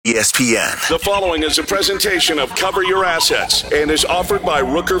ESPN. The following is a presentation of Cover Your Assets and is offered by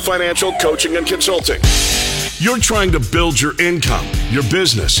Rooker Financial Coaching and Consulting. You're trying to build your income, your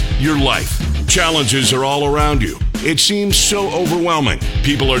business, your life. Challenges are all around you. It seems so overwhelming.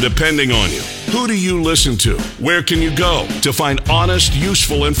 People are depending on you. Who do you listen to? Where can you go to find honest,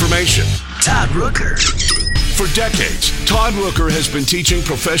 useful information? Todd Rooker. For decades, Todd Rooker has been teaching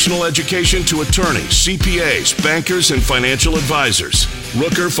professional education to attorneys, CPAs, bankers, and financial advisors.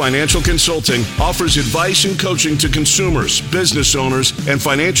 Rooker Financial Consulting offers advice and coaching to consumers, business owners, and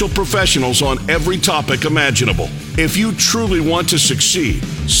financial professionals on every topic imaginable. If you truly want to succeed,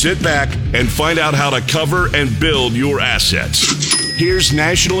 sit back and find out how to cover and build your assets. Here's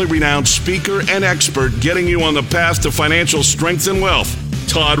nationally renowned speaker and expert getting you on the path to financial strength and wealth,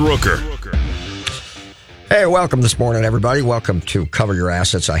 Todd Rooker. Hey, welcome this morning, everybody. Welcome to Cover Your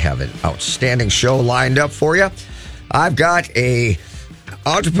Assets. I have an outstanding show lined up for you. I've got a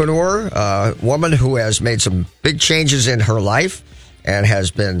entrepreneur, woman who has made some big changes in her life and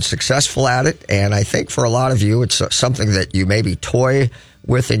has been successful at it. And I think for a lot of you, it's something that you maybe toy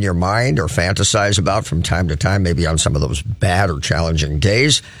with in your mind or fantasize about from time to time, maybe on some of those bad or challenging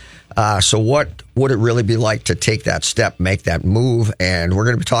days. So what would it really be like to take that step, make that move? And we're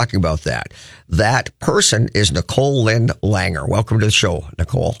going to be talking about that. That person is Nicole Lynn Langer. Welcome to the show,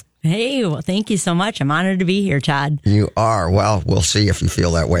 Nicole. Hey, well, thank you so much. I'm honored to be here, Todd. You are. Well, we'll see if you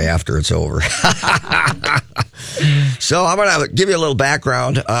feel that way after it's over. So I'm going to give you a little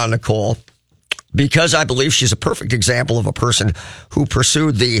background on Nicole, because I believe she's a perfect example of a person who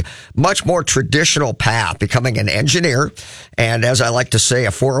pursued the much more traditional path, becoming an engineer, and as I like to say, a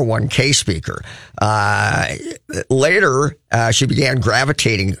 401k speaker. Later, she began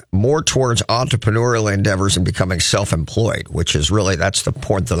gravitating more towards entrepreneurial endeavors and becoming self-employed, which is really, that's the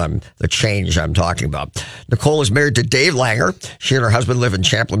point that the change I'm talking about. Nicole is married to Dave Langer. She and her husband live in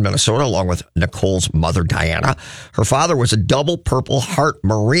Champlin, Minnesota, along with Nicole's mother, Diana. Her father was a double Purple Heart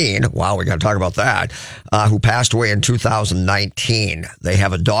Marine. Wow, we got to talk about that. Who passed away in 2019. They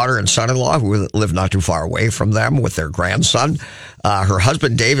have a daughter and son-in-law who live not too far away from them with their grandson. Her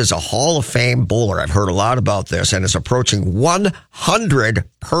husband, Dave, is a Hall of Fame bowler. I've heard a lot about this, and is approaching 100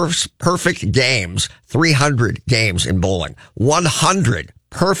 perfect games, 300 games in bowling. 100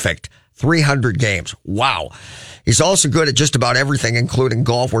 perfect 300 games. Wow. He's also good at just about everything, including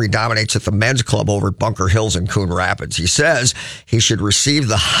golf, where he dominates at the men's club over at Bunker Hills in Coon Rapids. He says he should receive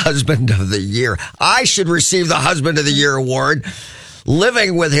the Husband of the Year. I should receive the Husband of the Year award.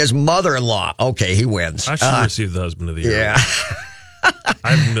 Living with his mother-in-law. Okay, he wins. I should receive the Husband of the Year. Yeah.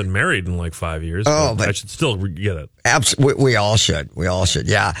 I haven't been married in like 5 years. But I should still get it. Absolutely. We all should. We all should.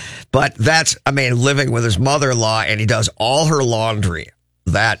 Yeah. But that's, living with his mother-in-law, and he does all her laundry.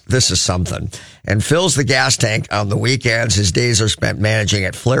 This is something. And fills the gas tank on the weekends. His days are spent managing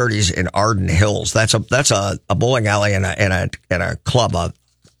at Flaherty's in Arden Hills. That's a bowling alley and a club, a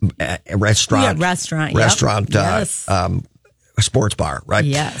restaurant. Yeah, restaurant. Restaurant. Yep. Yes. A sports bar, right?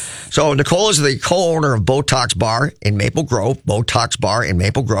 Yes. So Nicole is the co-owner of Botox Bar in Maple Grove. Botox Bar in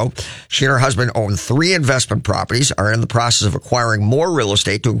Maple Grove. She and her husband own 3 investment properties, are in the process of acquiring more real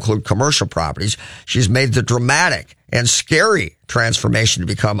estate to include commercial properties. She's made the dramatic and scary transformation to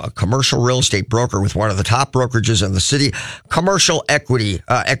become a commercial real estate broker with one of the top brokerages in the city, Commercial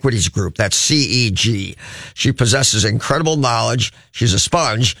Equities Group. That's CEG. She possesses incredible knowledge. She's a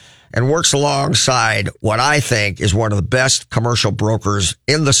sponge and works alongside what I think is one of the best commercial brokers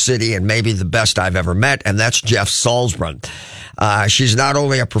in the city, and maybe the best I've ever met, and that's Jeff Salzbrun. She's not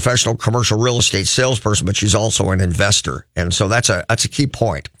only a professional commercial real estate salesperson, but she's also an investor. And so that's a key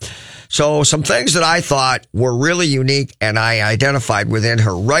point. So some things that I thought were really unique and I identified within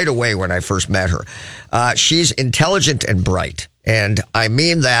her right away when I first met her. She's intelligent and bright. And I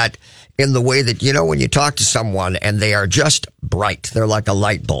mean that in the way that, when you talk to someone and they are just bright, they're like a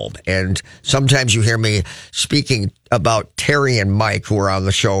light bulb. And sometimes you hear me speaking about Terry and Mike, who were on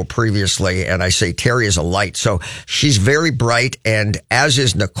the show previously, and I say Terry is a light. So she's very bright, and as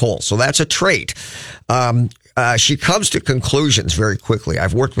is Nicole. So that's a trait. She comes to conclusions very quickly.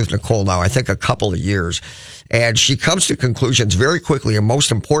 I've worked with Nicole now, I think, a couple of years, and she comes to conclusions very quickly. And most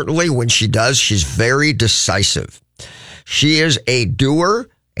importantly, when she does, she's very decisive. She is a doer,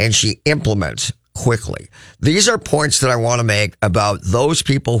 and she implements quickly. These are points that I want to make about those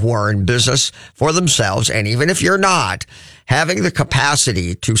people who are in business for themselves. And even if you're not, having the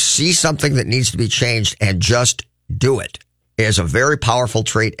capacity to see something that needs to be changed and just do it is a very powerful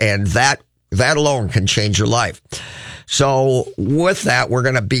trait. And that alone can change your life. So with that, we're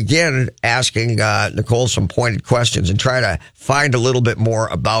going to begin asking Nicole some pointed questions and try to find a little bit more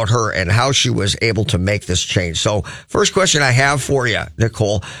about her and how she was able to make this change. So first question I have for you,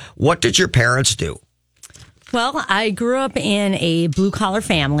 Nicole, what did your parents do? Well, I grew up in a blue-collar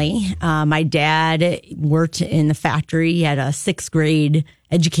family. My dad worked in the factory. He had a 6th grade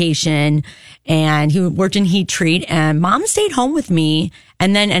education, and he worked in heat treat. And Mom stayed home with me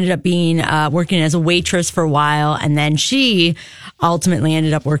and then ended up being working as a waitress for a while. And then she ultimately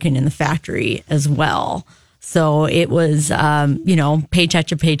ended up working in the factory as well. So it was, paycheck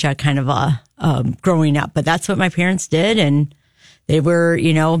to paycheck kind of growing up. But that's what my parents did. And they were,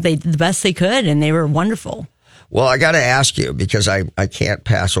 they did the best they could, and they were wonderful. Well, I got to ask you because I can't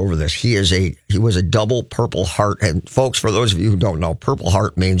pass over this. He was a double Purple Heart. And folks, for those of you who don't know, Purple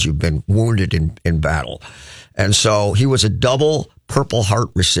Heart means you've been wounded in battle. And so he was a double Purple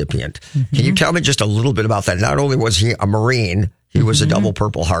Heart recipient. Mm-hmm. Can you tell me just a little bit about that? Not only was he a Marine, he was a double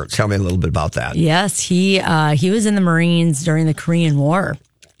Purple Heart. Tell me a little bit about that. Yes, he was in the Marines during the Korean War,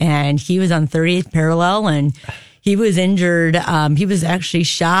 and he was on 38th parallel, and he was injured. He was actually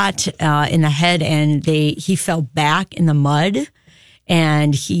shot in the head, and he fell back in the mud,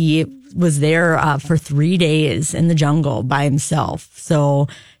 and he was there for 3 days in the jungle by himself. So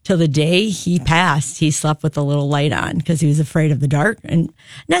till the day he passed, he slept with a little light on because he was afraid of the dark, and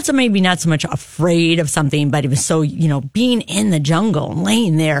maybe not so much afraid of something, but he was so being in the jungle and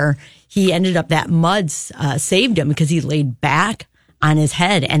laying there. He ended up that mud saved him because he laid back on his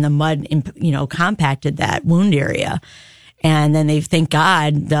head, and the mud, compacted that wound area. And then thank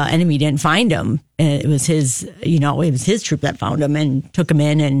God, the enemy didn't find him. It was his troop that found him and took him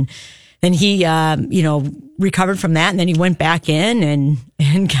in. And then he, recovered from that. And then he went back in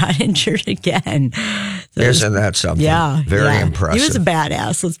and got injured again. So isn't that something? Yeah. Very impressive. He was a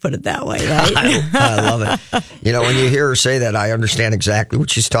badass. Let's put it that way, right? I love it. When you hear her say that, I understand exactly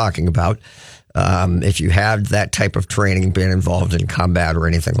what she's talking about. If you had that type of training, been involved in combat or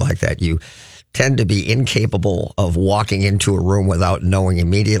anything like that, you tend to be incapable of walking into a room without knowing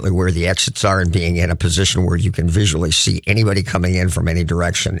immediately where the exits are and being in a position where you can visually see anybody coming in from any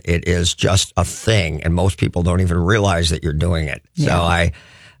direction. It is just a thing, and most people don't even realize that you're doing it. Yeah. So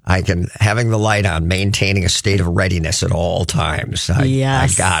I can, having the light on, maintaining a state of readiness at all times. I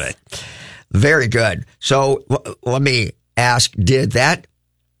got it. Very good. So let me ask, did that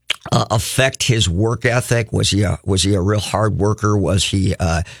affect his work ethic? Was he a real hard worker? Was he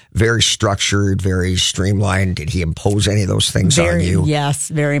very structured, very streamlined? Did he impose any of those things on you? Yes,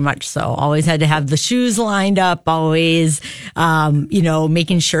 very much so. Always had to have the shoes lined up, always,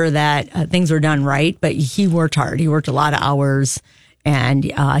 making sure that things were done right. But he worked hard. He worked a lot of hours. And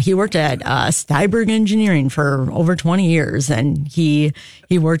he worked at Steiberg Engineering for over 20 years, and he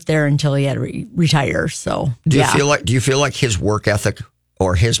worked there until he had to retire. So do you feel like his work ethic,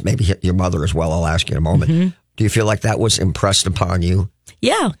 or maybe your mother as well, I'll ask you in a moment. Mm-hmm. Do you feel like that was impressed upon you?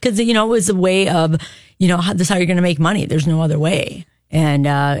 Yeah, because, it was a way of, this is how you're going to make money. There's no other way. And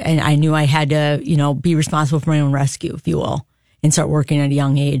I knew I had to, be responsible for my own rescue, if you will, and start working at a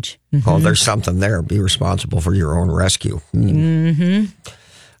young age. Mm-hmm. Oh, there's something there. Be responsible for your own rescue. Mm-hmm.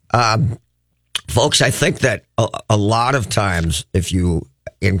 Folks, I think that a lot of times if you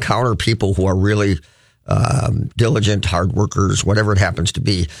encounter people who are really diligent, hard workers, whatever it happens to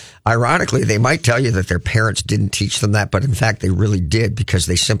be, ironically, they might tell you that their parents didn't teach them that, but in fact, they really did, because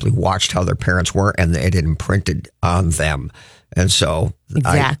they simply watched how their parents were and it imprinted on them. And so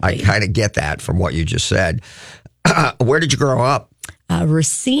I kind of get that from what you just said. Where did you grow up?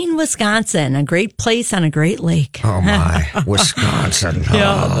 Racine, Wisconsin, a great place on a great lake. Oh, my. Wisconsin.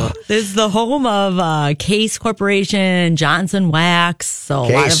 Yeah, this is the home of Case Corporation, Johnson Wax. So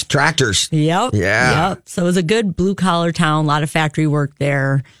Case tractors. Yep. Yeah. Yep. So it was a good blue-collar town, a lot of factory work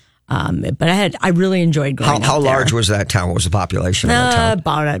there. But I really enjoyed going up there. How large was that town? What was the population of that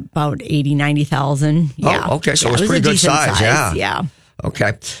town? About 80, 90,000. Yeah. Oh, okay. So it was pretty good size. Yeah.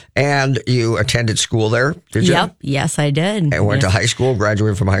 Okay. And you attended school there, did you? Yep. Yes, I did. And went to high school,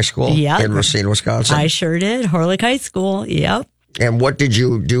 graduated from high school in Racine, Wisconsin? I sure did. Horlick High School. Yep. And what did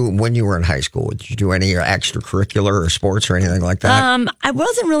you do when you were in high school? Did you do any extracurricular or sports or anything like that? I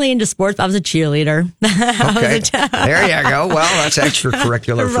wasn't really into sports, but I was a cheerleader. Okay. There you go. Well, that's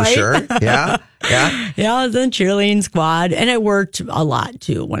extracurricular for sure. Yeah. Yeah. Yeah, I was in the cheerleading squad, and I worked a lot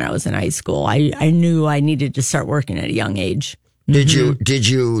too when I was in high school. I knew I needed to start working at a young age. Did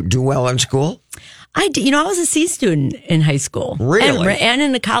you do well in school? I was a C student in high school. Really? And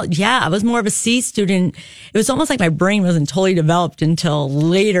in the college. Yeah, I was more of a C student. It was almost like my brain wasn't totally developed until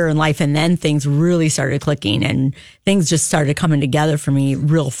later in life. And then things really started clicking and things just started coming together for me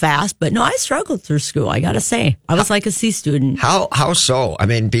real fast. But no, I struggled through school. I got to say, I was like a C student. How so? I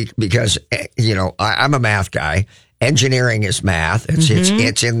mean, because, I'm a math guy. Engineering is math.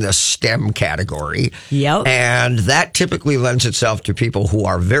 It's in the STEM category. Yep. And that typically lends itself to people who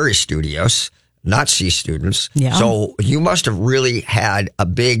are very studious, not C students. Yeah. So you must have really had a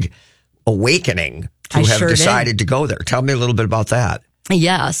big awakening to have decided to go there. Tell me a little bit about that.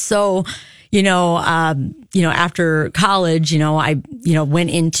 Yeah. So, after college, I went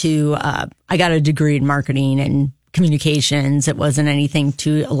into, I got a degree in marketing and communications. It wasn't anything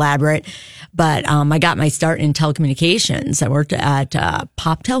too elaborate, but I got my start in telecommunications. I worked at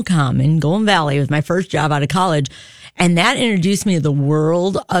Pop Telecom in Golden Valley. It was my first job out of college. And that introduced me to the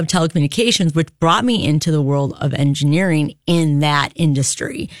world of telecommunications, which brought me into the world of engineering in that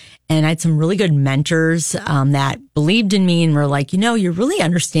industry. And I had some really good mentors that believed in me and were like, you're really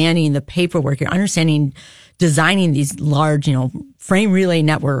understanding the paperwork. You're understanding designing these large, frame relay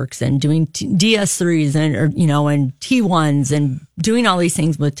networks and doing DS3s and T1s and doing all these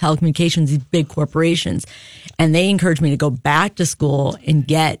things with telecommunications, these big corporations. And they encouraged me to go back to school and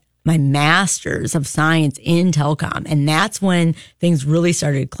get my master's of science in telecom. And that's when things really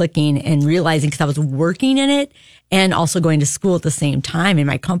started clicking and realizing, because I was working in it and also going to school at the same time. And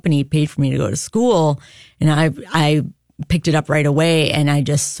my company paid for me to go to school. And I picked it up right away and I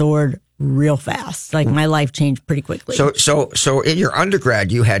just soared real fast. Like my life changed pretty quickly. So in your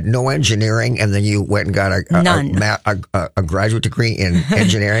undergrad, you had no engineering, and then you went and got a graduate degree in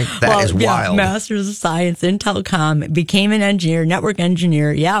engineering. That is wild. Master's of Science in telecom, became an engineer, network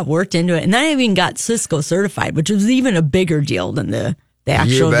engineer. Yeah, worked into it, and then I even got Cisco certified, which was even a bigger deal than the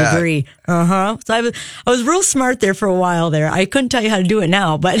actual degree. So I was real smart there for a while there. I couldn't tell you how to do it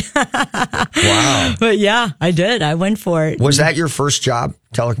now, but wow. But yeah, I did. I went for it. Was that your first job,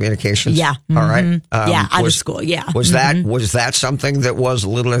 telecommunications? Yeah. All right. Out of school. Yeah. Was that something that was a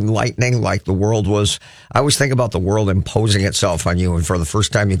little enlightening? Like the world was, I always think about the world imposing itself on you. And for the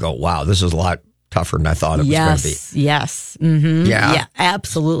first time you go, wow, this is a lot tougher than I thought it was going to be. Yes. Mm-hmm. Yeah,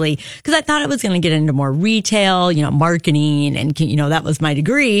 absolutely. Because I thought I was going to get into more retail, marketing, and that was my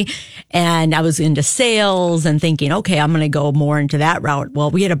degree. And I was into sales and thinking, okay, I'm going to go more into that route.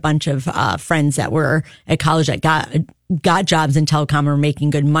 Well, we had a bunch of friends that were at college that got jobs in telecom and were making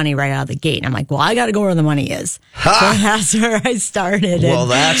good money right out of the gate. And I'm like, well, I got to go where the money is. So that's where I started. Well,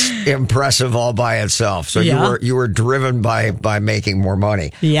 that's impressive all by itself. So you were driven by making more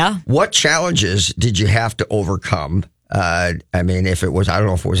money. Yeah. What challenges did you have to overcome? I don't know if it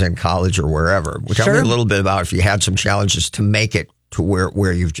was in college or wherever. Tell me a little bit about if you had some challenges to make it to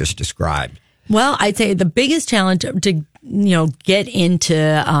where you've just described. Well, I'd say the biggest challenge to get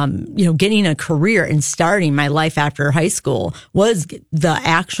into, getting a career and starting my life after high school was the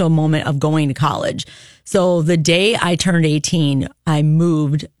actual moment of going to college. So the day I turned 18, I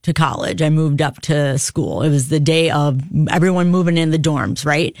moved to college. I moved up to school. It was the day of everyone moving in the dorms,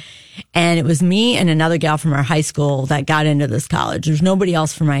 right? And it was me and another gal from our high school that got into this college. There's nobody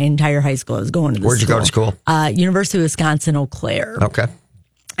else from my entire high school that was going to this Where'd you go to school? University of Wisconsin, Eau Claire. Okay.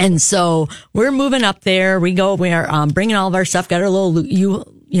 And so we're moving up there. We're bringing all of our stuff, got our little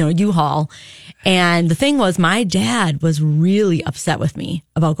U-Haul. And the thing was, my dad was really upset with me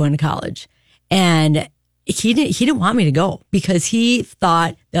about going to college. And he didn't want me to go because he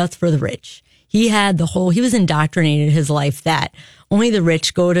thought that's for the rich. He was indoctrinated his life that only the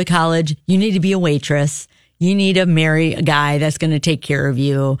rich go to college. You need to be a waitress. You need to marry a guy that's going to take care of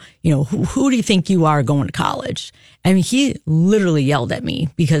you. Who do you think you are going to college? I mean, he literally yelled at me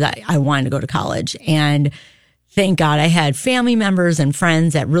because I wanted to go to college. And thank God I had family members and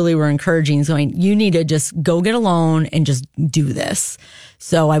friends that really were encouraging, going, you need to just go get a loan and just do this.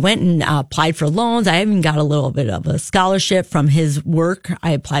 So I went and applied for loans. I even got a little bit of a scholarship from his work.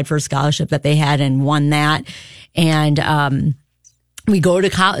 I applied for a scholarship that they had and won that. And, we go to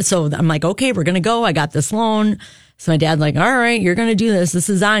college. So I'm like, okay, we're going to go. I got this loan. So my dad's like, all right, you're going to do this. This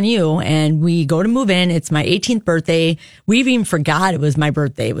is on you. And we go to move in. It's my 18th birthday. We even forgot it was my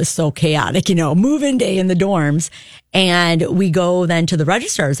birthday. It was so chaotic, move-in day in the dorms. And we go then to the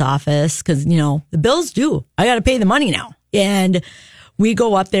registrar's office because, the bill's due. I got to pay the money now. And we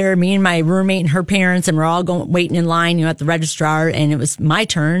go up there, me and my roommate and her parents, and we're all waiting in line, at the registrar. And it was my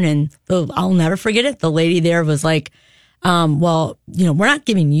turn. And I'll never forget it. The lady there was like, we're not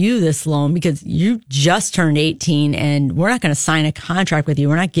giving you this loan because you just turned 18 and we're not going to sign a contract with you.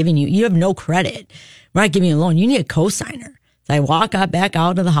 We're not giving you have no credit. We're not giving you a loan. You need a cosigner. So I walk back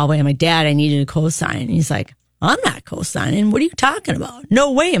out of the hallway, and my dad, I needed a co-sign. And he's like, I'm not co-signing. What are you talking about?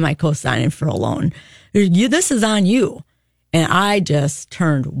 No way am I co-signing for a loan. This is on you. And I just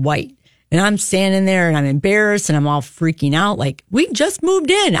turned white. And I'm standing there and I'm embarrassed and I'm all freaking out. Like, we just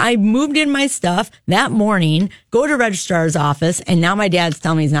moved in. I moved in my stuff that morning, go to registrar's office, and now my dad's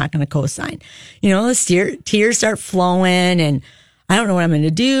telling me he's not going to co-sign. The tears start flowing and I don't know what I'm going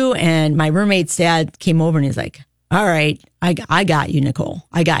to do. And my roommate's dad came over and he's like, all right, I got you, Nicole.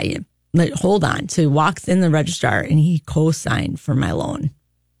 I got you. Hold on. So he walks in the registrar and he co-signed for my loan.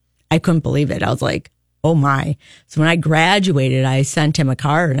 I couldn't believe it. I was like, oh my. So when I graduated, I sent him a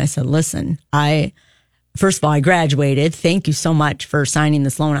card and I said, listen, first of all, I graduated. Thank you so much for signing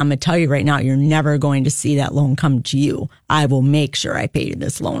this loan. I'm going to tell you right now, you're never going to see that loan come to you. I will make sure I pay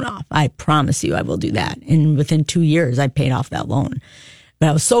this loan off. I promise you I will do that. And within 2 years, I paid off that loan. But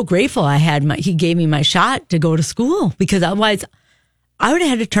I was so grateful he gave me my shot to go to school, because otherwise I would have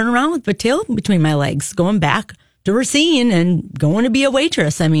had to turn around with my tail between my legs, going back to Racine and going to be a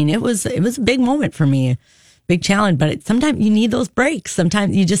waitress. I mean, it was a big moment for me, big challenge. But sometimes you need those breaks.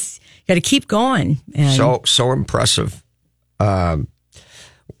 Sometimes you just got to keep going. And so impressive. When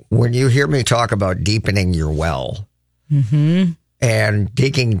you hear me talk about deepening your well and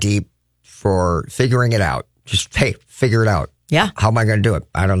digging deep for figuring it out, just figure it out. Yeah. How am I going to do it?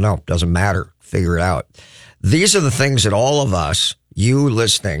 I don't know. Doesn't matter. Figure it out. These are the things that all of us, you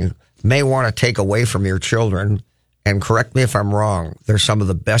listening, may want to take away from your children. And correct me if I'm wrong, they're some of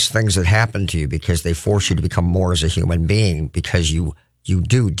the best things that happen to you, because they force you to become more as a human being, because you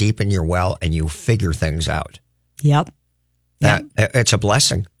do deepen your well and you figure things out. Yep. It's a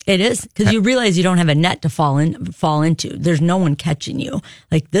blessing. It is, because you realize you don't have a net to fall into. There's no one catching you.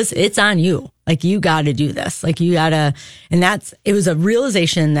 Like this, it's on you. Like, you got to do this. Like, you got to, and it was a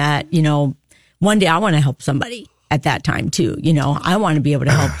realization that, one day I want to help somebody. At that time too, I want to be able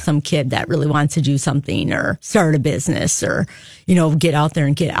to help some kid that really wants to do something or start a business or, get out there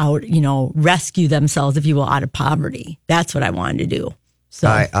and get out, rescue themselves, if you will, out of poverty. That's what I wanted to do. So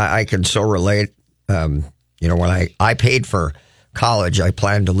I can so relate. When I paid for college, I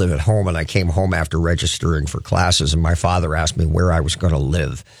planned to live at home, and I came home after registering for classes, and my father asked me where I was going to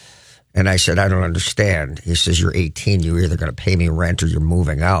live. And I said, I don't understand. He says, you're 18. You're either going to pay me rent or you're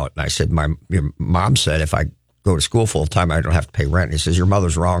moving out. And I said, your mom said if I go to school full time, I don't have to pay rent. And he says, your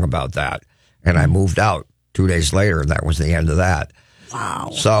mother's wrong about that. And I moved out 2 days later, and that was the end of that. Wow.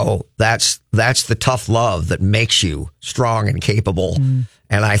 So that's the tough love that makes you strong and capable.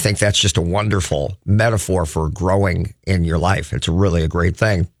 And I think that's just a wonderful metaphor for growing in your life. It's really a great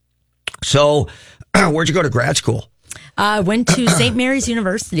thing. So where'd you go to grad school? I went to St. Mary's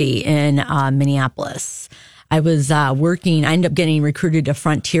University in Minneapolis. I was working. I ended up getting recruited to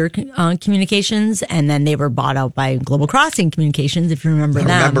Frontier Communications, and then they were bought out by Global Crossing Communications, if you remember them.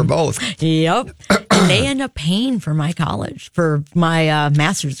 I remember both. Yep. And they ended up paying for my college, for my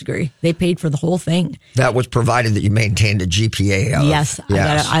master's degree. They paid for the whole thing. That was provided that you maintained a GPA of. Yes.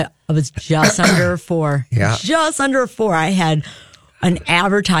 I was just under 4. Yeah. Just under 4. I had an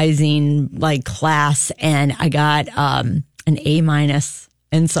advertising class, and I got an A-.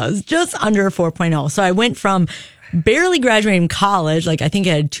 And so I was just under 4.0. So I went from barely graduating now I think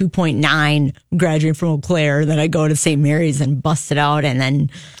I had 2.9 graduating from Eau Claire. Then I go to St. Mary's and bust it out. And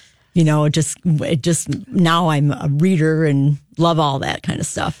then, it just now I'm a reader and love all that kind of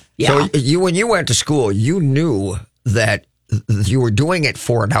stuff. Yeah. So when you went to school, you knew that you were doing it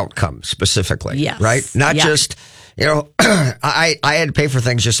for an outcome specifically. Yes. Right? Not just, I had to pay for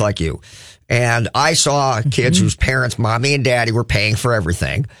things just like you. And I saw kids whose parents, mommy and daddy, were paying for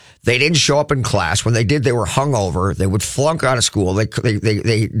everything. They didn't show up in class. When they did, they were hungover. They would flunk out of school. They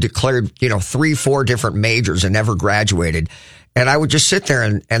declared, 3-4 different majors and never graduated. And I would just sit there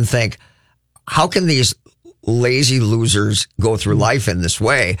and think, how can these lazy losers go through life in this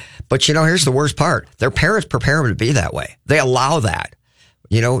way? But here's the worst part. Their parents prepare them to be that way. They allow that.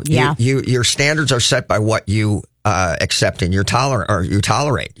 Your standards are set by what you accept and you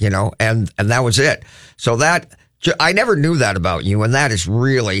tolerate, and that was it. So I never knew that about you, and that is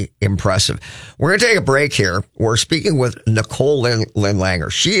really impressive. We're going to take a break here. We're speaking with Nicole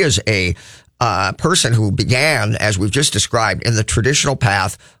Lindlanger. She is a person who began, as we've just described, in the traditional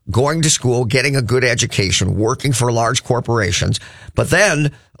path, going to school, getting a good education, working for large corporations, but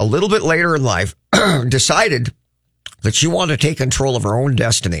then a little bit later in life decided that she wanted to take control of her own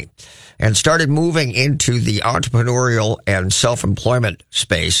destiny and started moving into the entrepreneurial and self-employment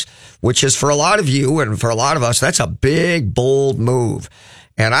space, which is, for a lot of you and for a lot of us, that's a big, bold move.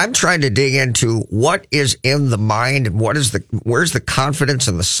 And I'm trying to dig into what is in the mind and where's the confidence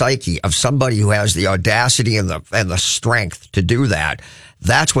and the psyche of somebody who has the audacity and the strength to do that.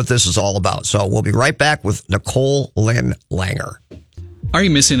 That's what this is all about. So we'll be right back with Nicole Lynn Langer. Are you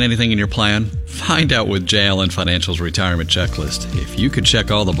missing anything in your plan? Find out with J. Allen Financial's retirement checklist. If you could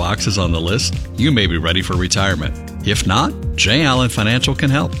check all the boxes on the list, you may be ready for retirement. If not, J. Allen Financial can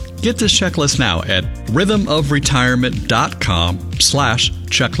help. Get this checklist now at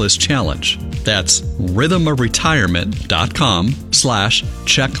rhythmofretirement.com/checklist challenge. That's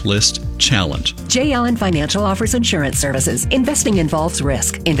rhythmofretirement.com/checklist challenge. J. Allen Financial offers insurance services. Investing involves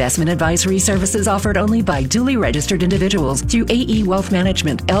risk. Investment advisory services offered only by duly registered individuals through AE Wealth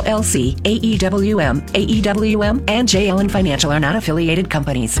Management, LLC, AEWM, and J. Allen Financial are not affiliated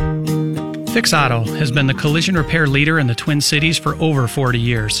companies. Fix Auto has been the collision repair leader in the Twin Cities for over 40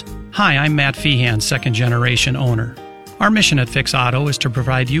 years. Hi, I'm Matt Feehan, second-generation owner. Our mission at Fix Auto is to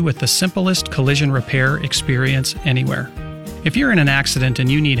provide you with the simplest collision repair experience anywhere. If you're in an accident and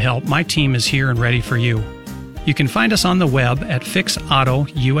you need help, my team is here and ready for you. You can find us on the web at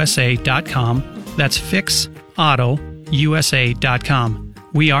fixautousa.com. That's fixautousa.com.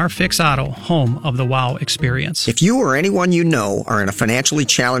 We are Fix Auto, home of the WOW experience. If you or anyone you know are in a financially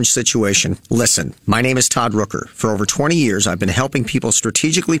challenged situation, listen. My name is Todd Rooker. For over 20 years, I've been helping people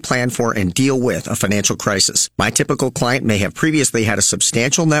strategically plan for and deal with a financial crisis. My typical client may have previously had a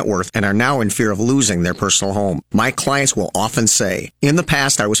substantial net worth and are now in fear of losing their personal home. My clients will often say, in the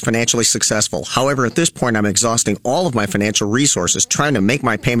past, I was financially successful. However, at this point, I'm exhausting all of my financial resources trying to make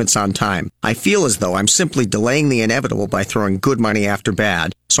my payments on time. I feel as though I'm simply delaying the inevitable by throwing good money after bad.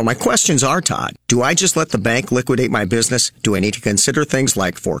 So my questions are, Todd, do I just let the bank liquidate my business? Do I need to consider things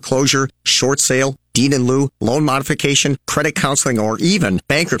like foreclosure, short sale, deed in lieu, loan modification, credit counseling, or even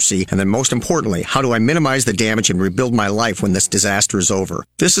bankruptcy? And then most importantly, how do I minimize the damage and rebuild my life when this disaster is over?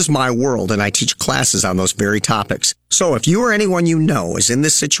 This is my world, and I teach classes on those very topics. So if you or anyone you know is in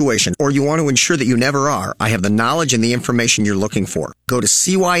this situation, or you want to ensure that you never are, I have the knowledge and the information you're looking for. Go to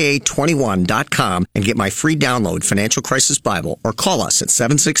CYA21.com and get my free download Financial Crisis Bible, or call us at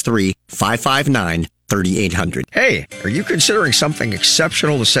 763-559-3800. Hey, are you considering something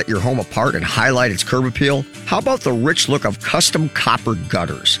exceptional to set your home apart and highlight its curb appeal? How about the rich look of custom copper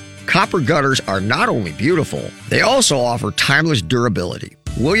gutters? Copper gutters are not only beautiful, they also offer timeless durability.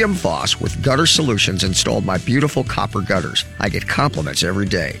 William Foss with Gutter Solutions installed my beautiful copper gutters. I get compliments every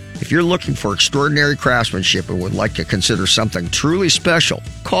day. If you're looking for extraordinary craftsmanship and would like to consider something truly special,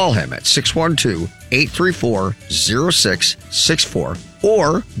 call him at 612-834-0664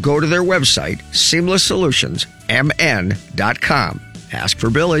 or go to their website, seamlesssolutionsmn.com. Ask for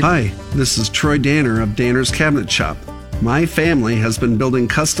Billy. Hi, this is Troy Danner of Danner's Cabinet Shop. My family has been building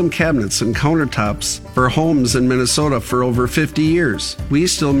custom cabinets and countertops for homes in Minnesota for over 50 years. We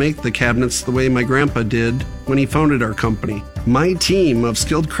still make the cabinets the way my grandpa did when he founded our company. My team of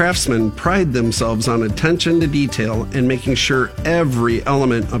skilled craftsmen pride themselves on attention to detail and making sure every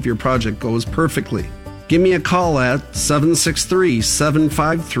element of your project goes perfectly. Give me a call at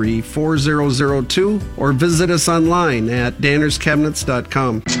 763-753-4002 or visit us online at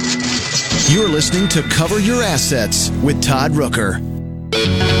dannerscabinets.com. You're listening to Cover Your Assets with Todd Rooker.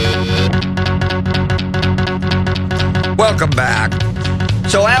 Welcome back.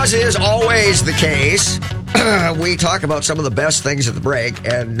 So as is always the case, we talk about some of the best things at the break,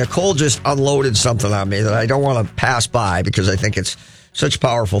 and Nicole just unloaded something on me that I don't want to pass by because I think it's such a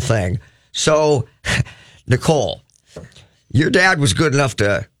powerful thing. So, Nicole, your dad was good enough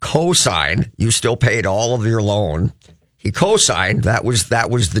to co-sign. You still paid all of your loan. He co-signed. That was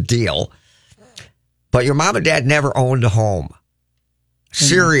the deal. But your mom and dad never owned a home.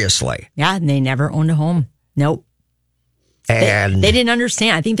 Seriously. Yeah, and they never owned a home. Nope. And they didn't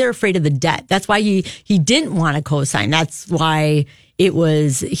understand. I think they're afraid of the debt. That's why he didn't want to co-sign. That's why he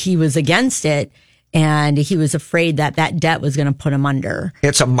was against it, and he was afraid that debt was going to put him under.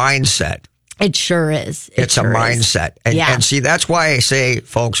 It's a mindset. It sure is. It's a mindset. And see, that's why I say,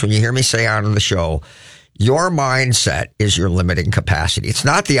 folks, when you hear me say on the show, your mindset is your limiting capacity. It's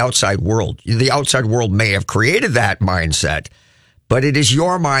not the outside world. The outside world may have created that mindset, but it is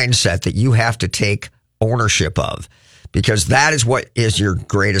your mindset that you have to take ownership of, because that is what is your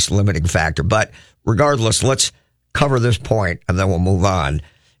greatest limiting factor. But regardless, let's cover this point and then we'll move on.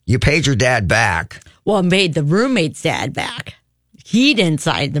 You paid your dad back. Well, made the roommate's dad back. He didn't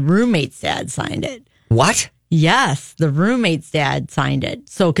sign. The roommate's dad signed it. What? Yes, the roommate's dad signed it.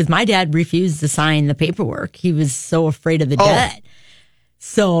 So, because my dad refused to sign the paperwork. He was so afraid of the debt.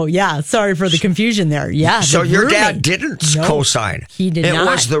 So, yeah, sorry for the confusion there. Yeah. So your dad didn't co-sign. He did not. It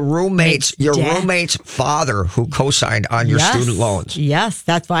was the roommate's father who co-signed on your student loans. Yes.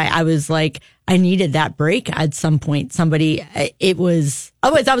 That's why I was like, I needed that break at some point. Otherwise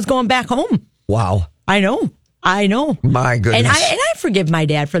I was going back home. Wow. I know. My goodness. And I forgive my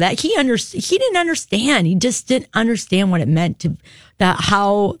dad for that. He didn't understand. He just didn't understand what it meant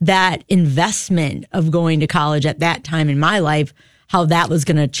how that investment of going to college at that time in my life, how that was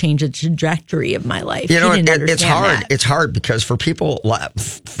going to change the trajectory of my life. It's hard. That. It's hard because for people,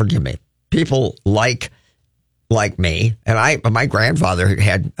 forgive me, people like me, and my grandfather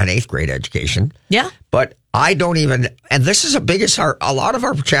had an 8th grade education. Yeah. But I don't even, and this is a lot of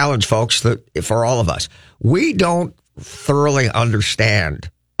our challenge, folks, for all of us, we don't thoroughly understand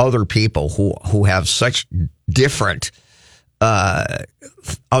other people who have such different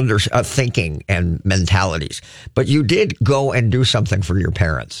thinking and mentalities. But you did go and do something for your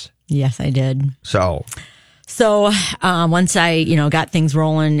parents. Yes, I did. So once I, got things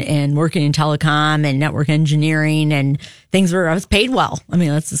rolling and working in telecom and network engineering and I was paid well. I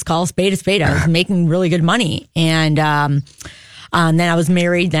mean, let's just call a spade a spade. I was making really good money. And then I was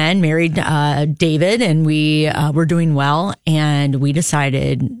married David, and we were doing well. And we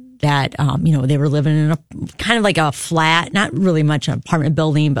decided that, they were living in a kind of like a flat, not really much an apartment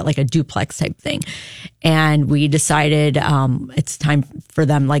building, but like a duplex type thing. And we decided, it's time for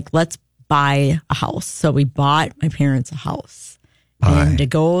them, let's buy a house. So we bought my parents a house. And to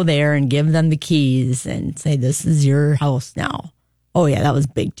go there and give them the keys and say, this is your house now. Oh, yeah, that was a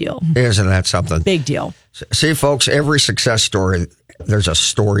big deal. Isn't that something? Big deal. See, folks, every success story, there's a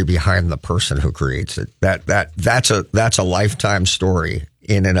story behind the person who creates it. That's a lifetime story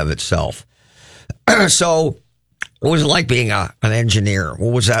in and of itself. So what was it like being an engineer?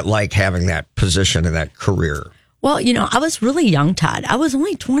 What was that like, having that position and that career? Well, I was really young, Todd. I was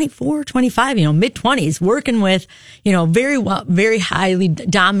only 24, 25, mid-20s, working with, very highly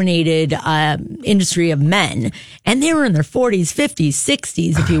dominated industry of men. And they were in their 40s, 50s,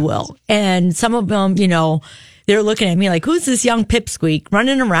 60s, if you will. And some of them, they're looking at me like, who's this young pipsqueak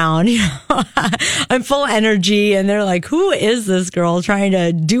running around? I'm full of energy. And they're like, who is this girl trying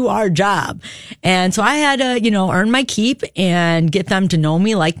to do our job? And so I had to, earn my keep and get them to know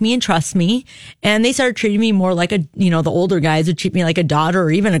me, like me, and trust me. And they started treating me more like the older guys would treat me like a daughter or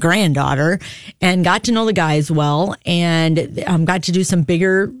even a granddaughter, and got to know the guys well, and got to do some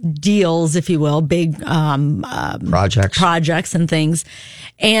bigger deals, if you will, big projects and things.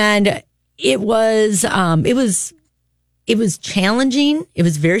 And it was challenging. It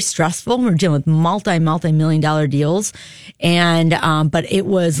was very stressful. We were dealing with multi-million-dollar deals. And, but it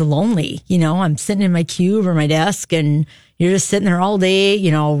was lonely. I'm sitting in my cube or my desk, and you're just sitting there all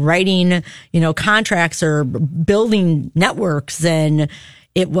day, writing, contracts or building networks. And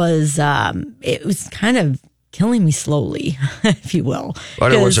it was kind of killing me slowly, if you will.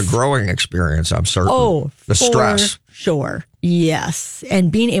 But it was a growing experience, I'm certain. Oh, the stress. Sure. Yes.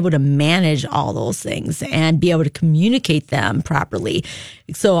 And being able to manage all those things and be able to communicate them properly.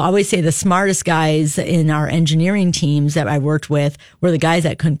 So I always say the smartest guys in our engineering teams that I worked with were the guys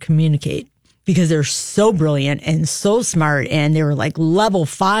that couldn't communicate, because they're so brilliant and so smart, and they were like level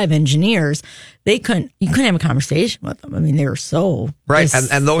 5 engineers. You couldn't have a conversation with them. I mean, they were so right.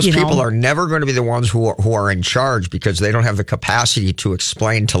 And those people are never going to be the ones who are in charge, because they don't have the capacity to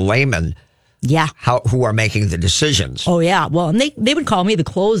explain to laymen who are making the decisions. Oh, yeah. Well, and they would call me the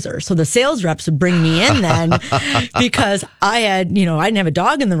closer. So the sales reps would bring me in then because I didn't have a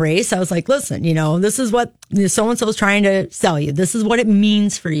dog in the race. I was like, listen, this is what so-and-so is trying to sell you. This is what it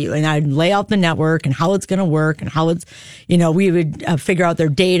means for you. And I'd lay out the network and how it's going to work and how it's, we would figure out their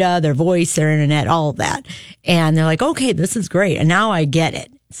data, their voice, their internet, all of that. And they're like, okay, this is great. And now I get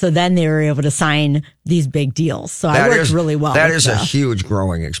it. So then they were able to sign these big deals. So I worked really well. That is a huge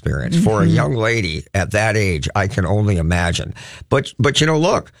growing experience for a young lady at that age. I can only imagine. But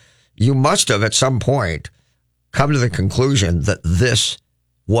look, you must have at some point come to the conclusion that this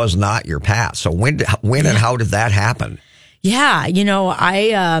was not your path. So when and how did that happen? Yeah,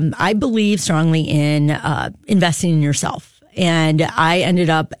 I believe strongly in investing in yourself. And I ended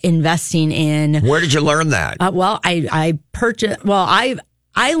up investing in. Where did you learn that? I purchased.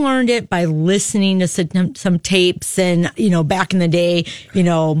 I learned it by listening to some tapes, and back in the day,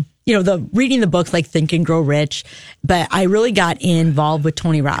 the reading the books like Think and Grow Rich. But I really got involved with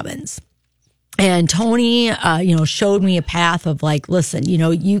Tony Robbins, and Tony, showed me a path of like, listen,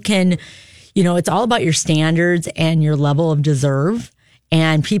 you can, it's all about your standards and your level of deserve.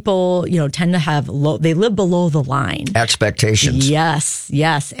 And people, tend to have they live below the line. Expectations.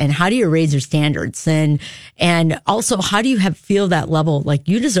 Yes. And how do you raise your standards? And also, how do you feel that level? Like,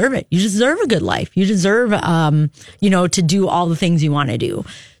 you deserve it. You deserve a good life. You deserve, to do all the things you want to do.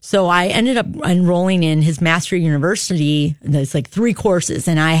 So I ended up enrolling in his Mastery University. There's like 3 courses.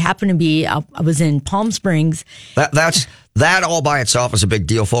 And I happened to be, I was in Palm Springs. That all by itself is a big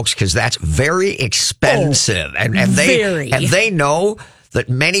deal, folks, because that's very expensive. And they know that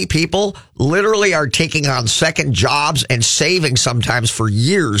many people literally are taking on second jobs and saving sometimes for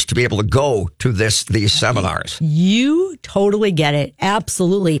years to be able to go to these seminars. You totally get it.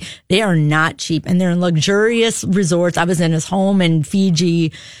 Absolutely. They are not cheap, and they're in luxurious resorts. I was in his home in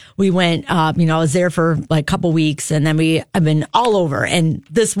Fiji. We went, I was there for like a couple weeks, and then I've been all over. And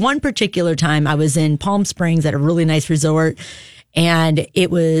this one particular time I was in Palm Springs at a really nice resort, and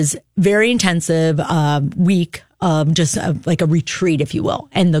it was very intensive week. Just like a retreat, if you will.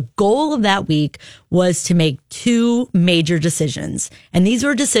 And the goal of that week was to make 2 major decisions. And these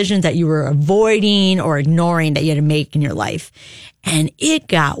were decisions that you were avoiding or ignoring that you had to make in your life. And it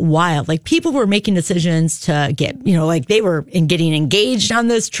got wild. Like, people were making decisions to get, like they were getting engaged on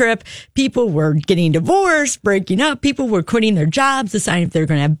this trip. People were getting divorced, breaking up. People were quitting their jobs, deciding if they're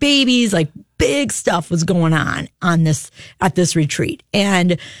going to have babies. Like, big stuff was going on at this retreat.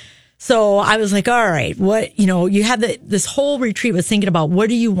 And so I was like, all right, what, you have this whole retreat was thinking about, what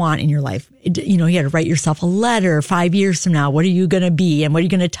do you want in your life? You had to write yourself a letter 5 years from now. What are you going to be? And what are you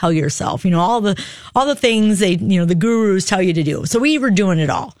going to tell yourself? all the things the gurus tell you to do. So we were doing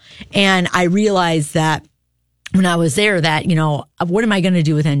it all. And I realized that when I was there that, what am I going to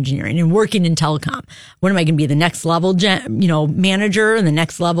do with engineering and working in telecom? What am I going to be, the next level, manager and the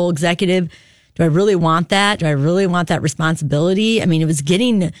next level executive? Do I really want that? Do I really want that responsibility? I mean, it was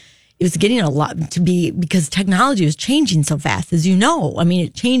getting a lot to be, because technology was changing so fast, as you know. I mean,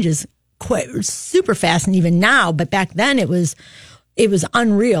 it changes quite super fast, and even now, but back then it was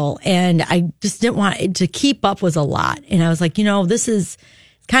unreal. And I just didn't want it to keep up, was a lot. And I was like, this is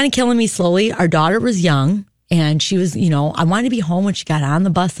kind of killing me slowly. Our daughter was young, and she was, I wanted to be home when she got on the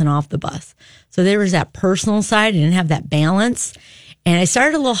bus and off the bus. So there was that personal side. I didn't have that balance. And I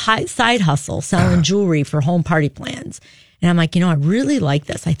started a little side hustle selling jewelry for home party plans. And I'm like, I really like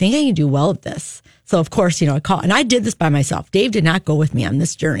this. I think I can do well at this. So of course, I called, and I did this by myself. Dave did not go with me on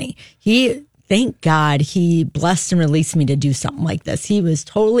this journey. Thank God, he blessed and released me to do something like this. He was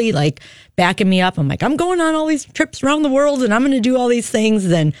totally like backing me up. I'm like, I'm going on all these trips around the world, and I'm going to do all these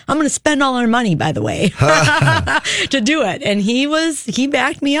things, and I'm going to spend all our money, by the way, to do it. And he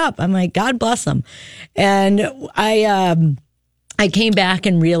backed me up. I'm like, God bless him. And I came back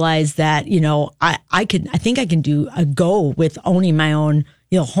and realized that, I think I can do a go with owning my own,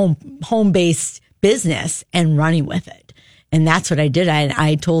 home-based business and running with it. And that's what I did.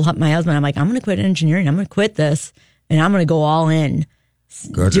 I told my husband, I'm like, I'm going to quit engineering. I'm going to quit this, and I'm going to go all in.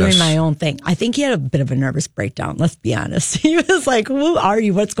 Goodness. Doing my own thing. I think he had a bit of a nervous breakdown. Let's be honest. He was like, who are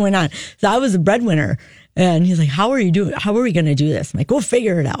you? What's going on? So I was a breadwinner, and he's like, how are we going to do this? I'm like, go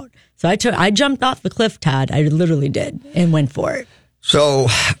figure it out. So I jumped off the cliff, Todd. I literally did, and went for it. So,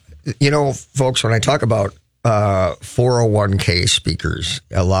 folks, when I talk about 401k speakers,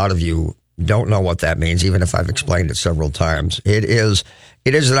 a lot of you don't know what that means, even if I've explained it several times. It is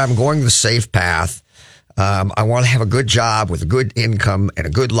that I'm going the safe path. I want to have a good job with a good income and a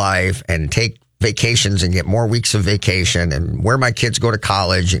good life, and take vacations and get more weeks of vacation, and where my kids go to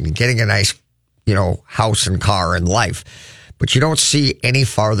college, and getting a nice, house and car and life. But you don't see any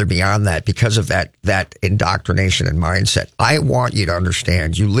farther beyond that because of that indoctrination and mindset. I want you to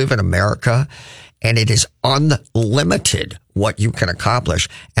understand, you live in America, and it is unlimited what you can accomplish.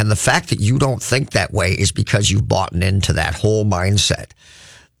 And the fact that you don't think that way is because you've bought into that whole mindset.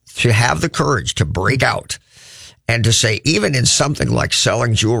 To have the courage to break out and to say, even in something like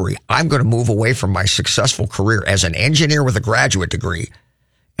selling jewelry, I'm going to move away from my successful career as an engineer with a graduate degree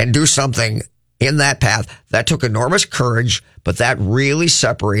and do something in that path. That took enormous courage, but that really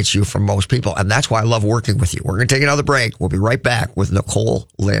separates you from most people. And that's why I love working with you. We're going to take another break. We'll be right back with Nicole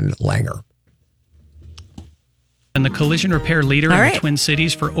Lynn Langer. And the collision repair leader in the Twin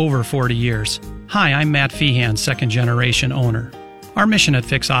Cities for over 40 years. Hi, I'm Matt Feehan, second-generation owner. Our mission at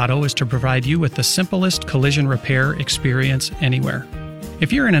Fix Auto is to provide you with the simplest collision repair experience anywhere.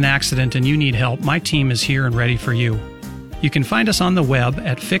 If you're in an accident and you need help, my team is here and ready for you. You can find us on the web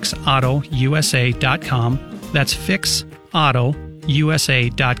at fixautousa.com. That's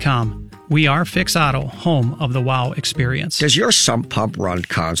fixautousa.com. We are Fix Auto, home of the WOW experience. Does your sump pump run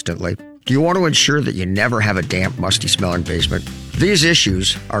constantly? Do you want to ensure that you never have a damp, musty-smelling basement? These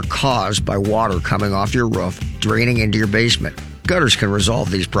issues are caused by water coming off your roof, draining into your basement. gutters can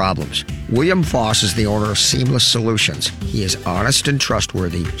resolve these problems. William Foss is the owner of Seamless Solutions. He is honest and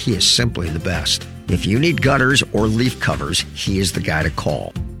trustworthy. He is simply the best. If you need gutters or leaf covers, he is the guy to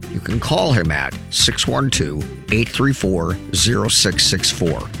call. You can call him at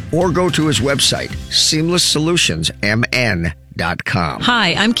 612-834-0664 or go to his website, seamlesssolutionsmn.com.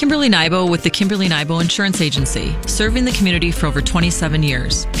 Hi, I'm Kimberly Nybo with the Kimberly Nybo Insurance Agency, serving the community for over 27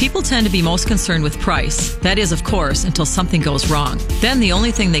 years. People tend to be most concerned with price. That is, of course, until something goes wrong. Then the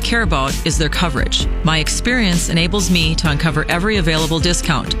only thing they care about is their coverage. My experience enables me to uncover every available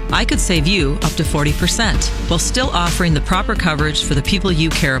discount. I could save you up to 40% while still offering the proper coverage for the people you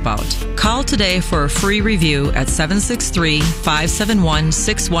care about. Call today for a free review at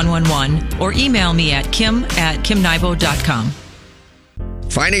 763-571-6111 or email me at kim@kimnybo.com.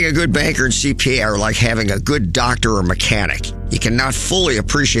 Finding a good banker and CPA are like having a good doctor or mechanic. You cannot fully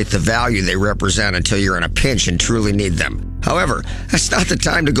appreciate the value they represent until you're in a pinch and truly need them. However, that's not the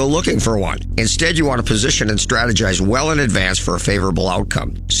time to go looking for one. Instead, you want to position and strategize well in advance for a favorable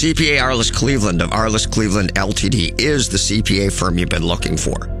outcome. CPA Arliss Cleveland of Arliss Cleveland LTD is the CPA firm you've been looking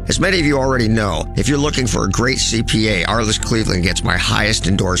for. As many of you already know, if you're looking for a great CPA, Arliss Cleveland gets my highest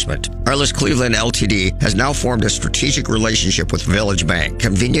endorsement. Arliss Cleveland LTD has now formed a strategic relationship with Village Bank,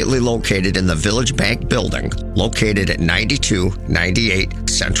 conveniently located in the Village Bank building, located at 9298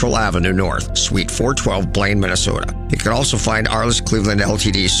 Central Avenue North, Suite 412, Blaine, Minnesota. You can also find Arliss Cleveland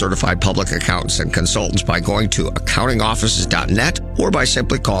LTD certified public accountants and consultants by going to accountingoffices.net or by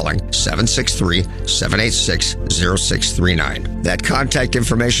simply calling 763-786-0639. That contact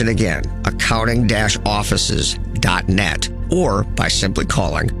information again, accounting-offices.net or by simply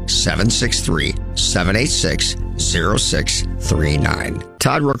calling 763-786-0639.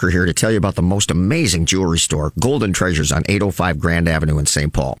 Todd Rooker here to tell you about the most amazing jewelry store, Golden Treasures on 805 Grand Avenue in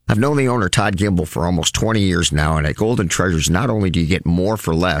St. Paul. I've known the owner, Todd Gimble, for almost 20 years now, and at Golden Treasures, not only do you get more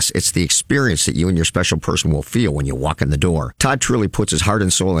for less, it's the experience that you and your special person will feel when you walk in the door. Todd truly puts his heart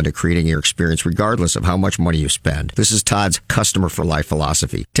and soul into creating your experience regardless of how much money you spend. This is Todd's customer for life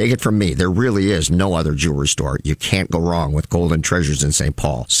philosophy. Take it from me, there really is no other jewelry store. You can't go wrong with Golden Treasures in St.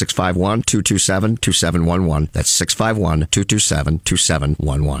 Paul. 651-227-2711. That's 651-227-2711.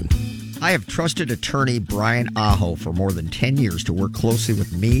 I have trusted attorney Brian Aho for more than 10 years to work closely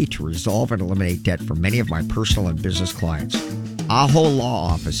with me to resolve and eliminate debt for many of my personal and business clients. Aho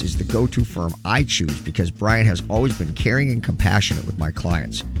Law Office is the go-to firm I choose because Brian has always been caring and compassionate with my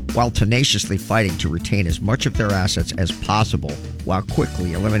clients, while tenaciously fighting to retain as much of their assets as possible while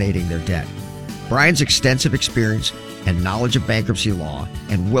quickly eliminating their debt. Brian's extensive experience and knowledge of bankruptcy law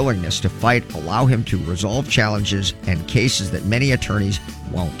and willingness to fight allow him to resolve challenges and cases that many attorneys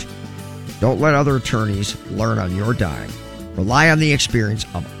won't. Don't let other attorneys learn on your dime. Rely on the experience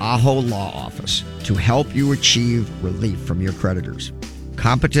of Aho Law Office to help you achieve relief from your creditors.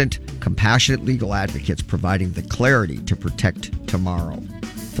 Competent, compassionate legal advocates providing the clarity to protect tomorrow.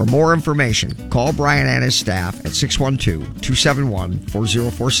 For more information, call Brian and his staff at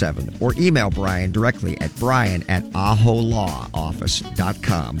 612-271-4047 or email Brian directly at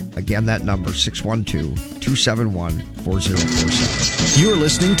brian@aholawoffice.com. Again, that number, 612-271-4047. You're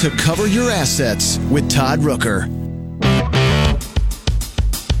listening to Cover Your Assets with Todd Rooker.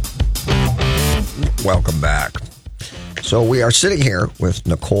 Welcome back. So we are sitting here with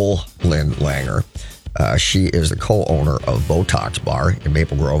Nicole Lynn Langer. She is the co-owner of Botox Bar in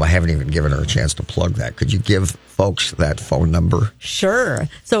Maple Grove. I haven't even given her a chance to plug that. Could you give folks that phone number? Sure.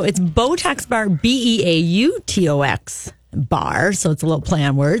 So it's Botox Bar, BEAUTOX Bar. So it's a little play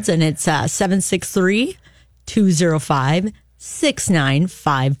on words. And it's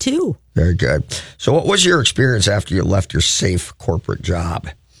 763-205-6952. Very good. So what was your experience after you left your safe corporate job?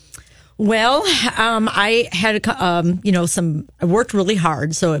 Well, I had, I worked really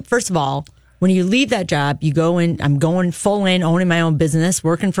hard. So first of all, when you leave that job, you go in, I'm going full in, owning my own business,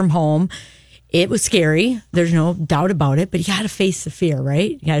 working from home. It was scary. There's no doubt about it, but you got to face the fear,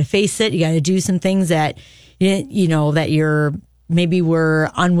 right? You got to face it. You got to do some things that, that you're maybe were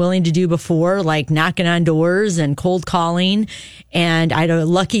unwilling to do before, like knocking on doors and cold calling. And I had a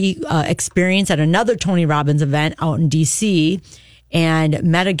lucky experience at another Tony Robbins event out in DC and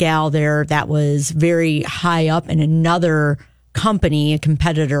met a gal there that was very high up in another company, a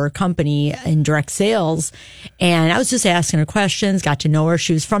competitor company in direct sales. And I was just asking her questions, got to know her.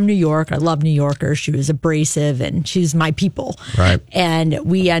 She was from New York. I love New Yorkers. She was abrasive and she's my people. Right. And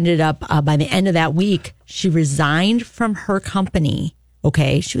we ended up, by the end of that week, she resigned from her company.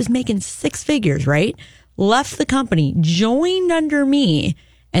 Okay. She was making 6 figures, right? Left the company, joined under me,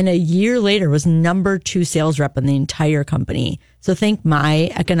 and a year later was number 2 sales rep in the entire company. So think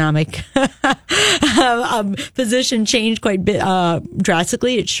my economic position changed quite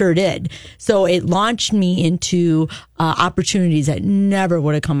drastically. It sure did. So it launched me into opportunities that never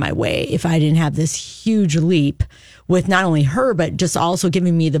would have come my way if I didn't have this huge leap with not only her, but just also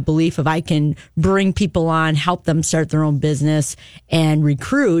giving me the belief of I can bring people on, help them start their own business and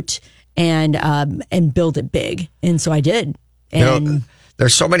recruit and build it big. And so I did. And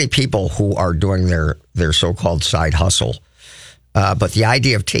there's so many people who are doing their so-called side hustle. But the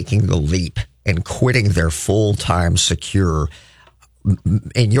idea of taking the leap and quitting their full-time, secure,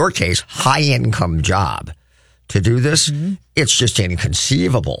 in your case, high-income job to do this, it's just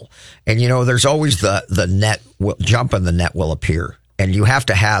inconceivable. And, there's always the net jump in the net will appear. And you have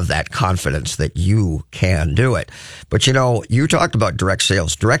to have that confidence that you can do it. But, you talked about direct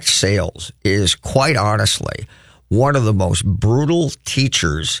sales. Direct sales is quite honestly one of the most brutal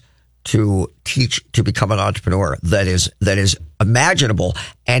teachers to become an entrepreneur that is imaginable,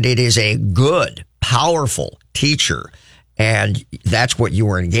 and it is a good, powerful teacher, and that's what you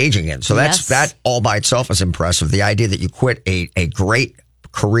were engaging in. So that all by itself is impressive. The idea that you quit a great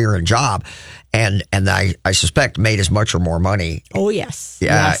career and job, and I suspect made as much or more money. Oh yes,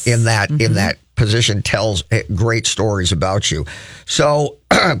 in that position tells great stories about you. So.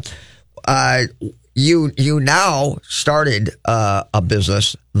 You now started a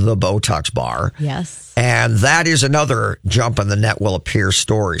business, the Botox Bar. Yes. And that is another jump in the net will appear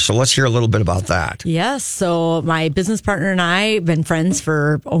story. So let's hear a little bit about that. Yes. So my business partner and I have been friends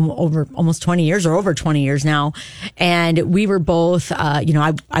for over almost 20 years or over 20 years now. And we were both,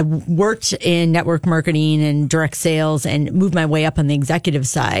 I worked in network marketing and direct sales and moved my way up on the executive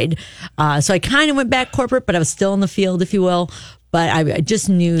side. So I kind of went back corporate, but I was still in the field, if you will. But I just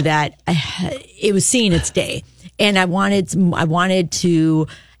knew that it was seeing its day, and I wanted to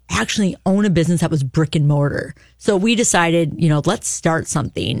actually own a business that was brick and mortar. So we decided, let's start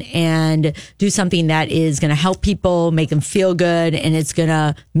something and do something that is going to help people, make them feel good, and it's going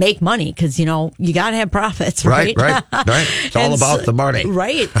to make money because, you got to have profits, right? Right. It's all about the money.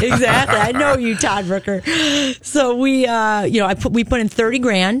 Right, exactly. I know you, Todd Rooker. So we, we put in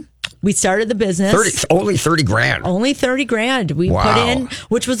 $30,000. We started the business. Only 30 grand. Only 30 grand we put in,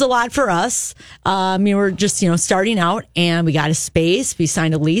 which was a lot for us. We were just, starting out, and we got a space. We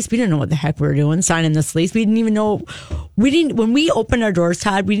signed a lease. We didn't know what the heck we were doing, signing this lease. We didn't even know. When we opened our doors,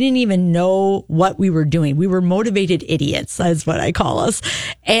 Todd, we didn't even know what we were doing. We were motivated idiots. That's what I call us.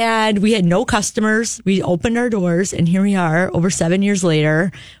 And we had no customers. We opened our doors, and here we are over 7 years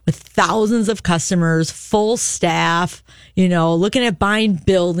later with thousands of customers, full staff, looking at buying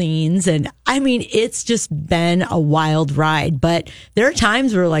buildings. And I mean, it's just been a wild ride. But there are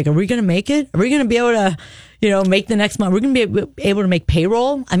times where we're like, are we going to make it? Are we going to be able to, make the next month? We're going to be able to make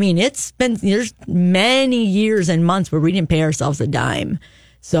payroll. I mean, there's many years and months where we didn't pay ourselves a dime.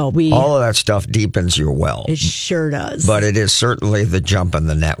 So all of that stuff deepens your well. It sure does. But it is certainly the jump in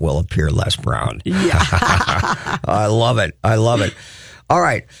the net will appear Les Brown. Yeah. I love it. All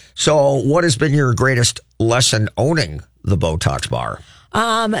right. So what has been your greatest lesson owning the Botox Bar?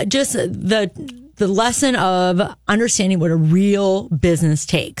 Just the lesson of understanding what a real business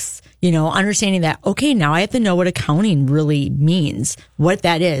takes. Understanding that, okay, now I have to know what accounting really means, what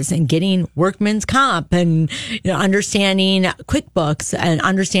that is, and getting workman's comp, and understanding QuickBooks, and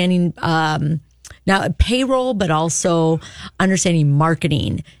understanding now payroll, but also understanding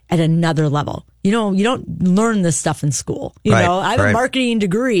marketing at another level. You don't learn this stuff in school. I have a marketing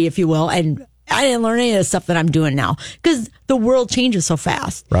degree, if you will, and I didn't learn any of the stuff that I'm doing now because the world changes so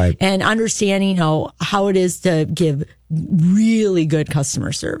fast. Right. And understanding how it is to give really good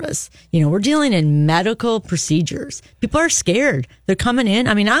customer service. We're dealing in medical procedures. People are scared. They're coming in.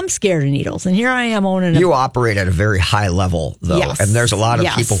 I mean, I'm scared of needles, and here I am owning You operate at a very high level, though. Yes. And there's a lot of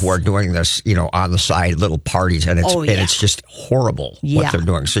people who are doing this, on the side, little parties, and it's just horrible what they're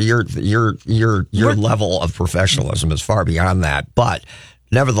doing. So your level of professionalism is far beyond that. But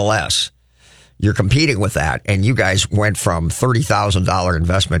nevertheless, you're competing with that, and you guys went from $30,000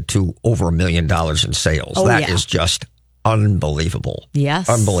 investment to over $1 million in sales. That is just unbelievable. Yes.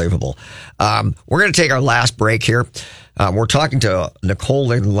 Unbelievable. We're going to take our last break here. We're talking to Nicole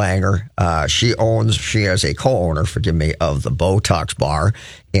Lynn Langer. She is a co-owner, of the Botox Bar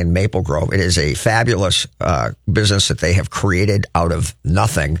in Maple Grove. It is a fabulous business that they have created out of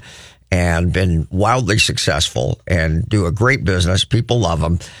nothing and been wildly successful and do a great business. People love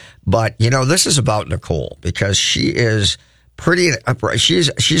them. But, this is about Nicole because she is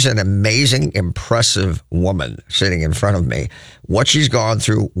she's an amazing, impressive woman sitting in front of me. What she's gone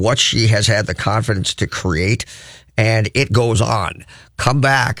through, what she has had the confidence to create, and it goes on. Come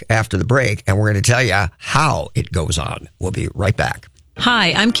back after the break, and we're going to tell you how it goes on. We'll be right back.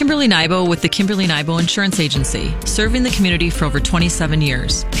 Hi, I'm Kimberly Nybo with the Kimberly Nybo Insurance Agency, serving the community for over 27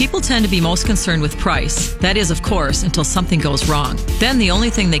 years. People tend to be most concerned with price. That is, of course, until something goes wrong. Then the only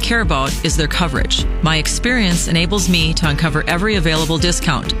thing they care about is their coverage. My experience enables me to uncover every available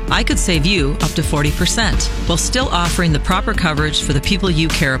discount. I could save you up to 40% while still offering the proper coverage for the people you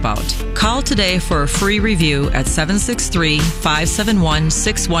care about. Call today for a free review at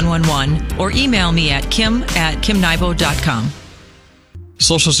 763-571-6111 or email me at kim@kimnybo.com.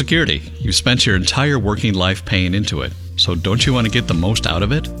 Social Security. You've spent your entire working life paying into it. So don't you want to get the most out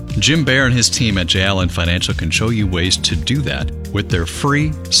of it? Jim Baer and his team at J. Allen Financial can show you ways to do that with their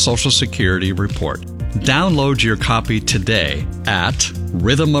free Social Security report. Download your copy today at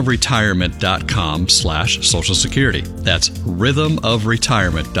rhythmofretirement.com/Social Security. That's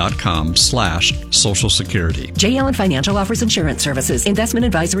rhythmofretirement.com/Social Security. J. Allen Financial offers insurance services. Investment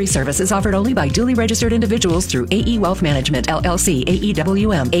advisory services offered only by duly registered individuals through AE Wealth Management, LLC,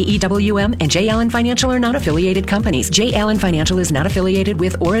 AEWM. AEWM and J. Allen Financial are not affiliated companies. J. Allen Financial is not affiliated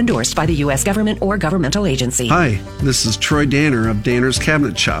with or endorsed by the U.S. government or governmental agency. Hi, this is Troy Danner of Danner's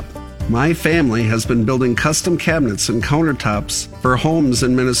Cabinet Shop. My family has been building custom cabinets and countertops for homes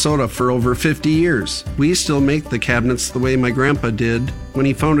in Minnesota for over 50 years. We still make the cabinets the way my grandpa did when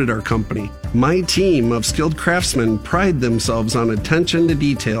he founded our company. My team of skilled craftsmen pride themselves on attention to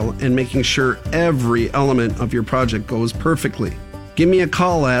detail and making sure every element of your project goes perfectly. Give me a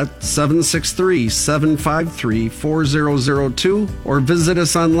call at 763-753-4002 or visit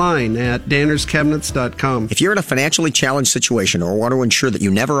us online at dannerscabinets.com. If you're in a financially challenged situation or want to ensure that you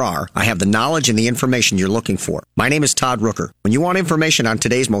never are, I have the knowledge and the information you're looking for. My name is Todd Rooker. When you want information on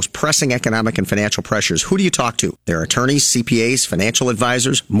today's most pressing economic and financial pressures, who do you talk to? There are attorneys, CPAs, financial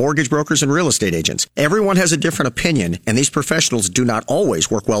advisors, mortgage brokers, and real estate agents. Everyone has a different opinion, and these professionals do not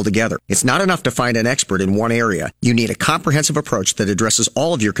always work well together. It's not enough to find an expert in one area. You need a comprehensive approach that addresses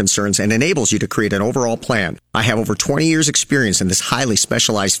all of your concerns and enables you to create an overall plan. I have over 20 years experience in this highly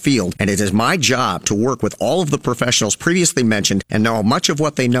specialized field, and it is my job to work with all of the professionals previously mentioned and know much of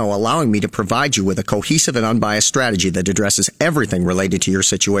what they know, allowing me to provide you with a cohesive and unbiased strategy that addresses everything related to your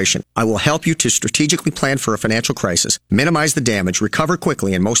situation. I will help you to strategically plan for a financial crisis, minimize the damage, recover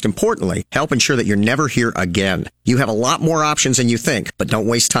quickly, and most importantly, help ensure that you're never here again. You have a lot more options than you think, but don't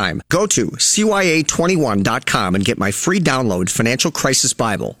waste time. Go to CYA21.com and get my free download Financial Crisis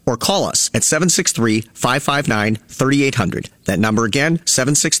Bible, or call us at 763-559-3800. That number again,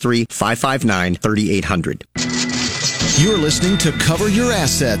 763-559-3800. You're listening to Cover Your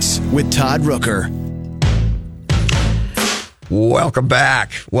Assets with Todd Rooker. Welcome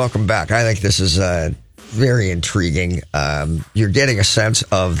back. Welcome back. I think this is very intriguing. You're getting a sense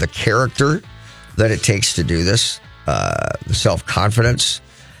of the character that it takes to do this, the self-confidence,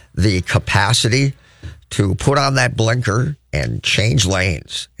 the capacity to put on that blinker and change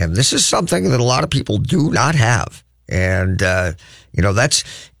lanes. And this is something that a lot of people do not have. And, that's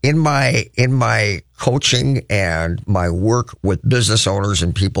in my coaching and my work with business owners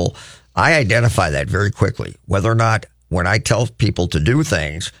and people, I identify that very quickly, whether or not when I tell people to do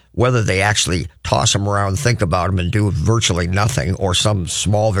things, whether they actually toss them around, think about them, and do virtually nothing or some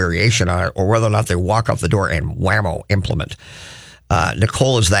small variation on it, or whether or not they walk out the door and whammo, implement.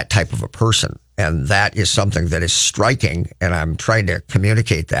 Nicole is that type of a person, and that is something that is striking, and I'm trying to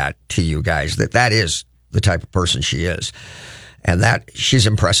communicate that to you guys, that is the type of person she is, and that she's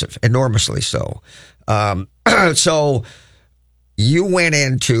impressive, enormously so. So you went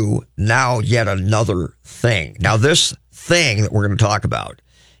into now yet another thing. Now, this thing that we're going to talk about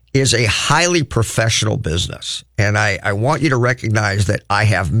is a highly professional business. And I want you to recognize that I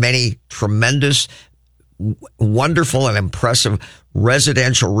have many tremendous, wonderful, and impressive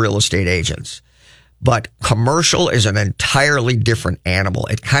residential real estate agents. But commercial is an entirely different animal.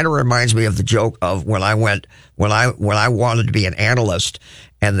 It kind of reminds me of the joke of when I wanted to be an analyst,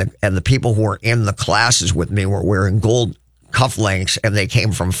 and the people who were in the classes with me were wearing gold cufflinks, and they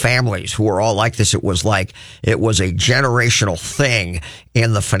came from families who were all like this. It was a generational thing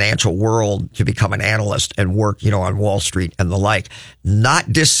in the financial world to become an analyst and work, on Wall Street and the like.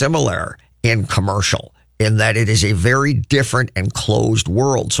 Not dissimilar in commercial, in that it is a very different and closed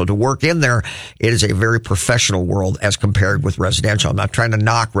world. So to work in there, it is a very professional world as compared with residential. I'm not trying to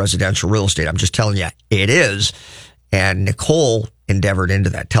knock residential real estate. I'm just telling you it is. And Nicole endeavored into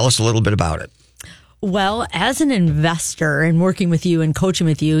that. Tell us a little bit about it. Well, as an investor and working with you and coaching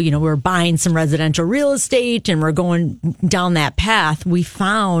with you, we're buying some residential real estate and we're going down that path. We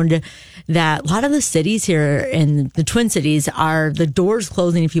found that a lot of the cities here in the Twin Cities are the doors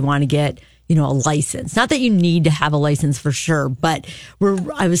closing if you want to get, a license. Not that you need to have a license for sure, but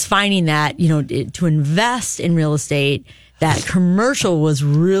I was finding that, to invest in real estate, that commercial was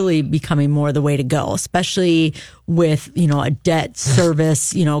really becoming more the way to go, especially with, a debt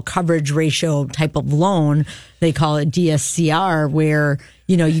service, coverage ratio type of loan. They call it DSCR, where,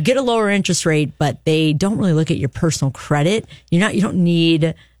 you get a lower interest rate, but they don't really look at your personal credit. They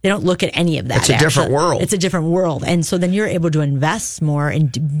don't look at any of that. It's a different world. It's a different world. And so then you're able to invest more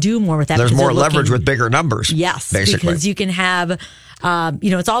and do more with that. There's more leverage with bigger numbers. Yes, basically. Because you can have,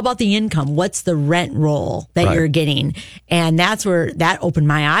 it's all about the income. What's the rent roll that you're getting? And that's where that opened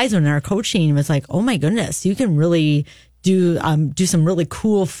my eyes when our coaching was like, oh my goodness, you can really do some really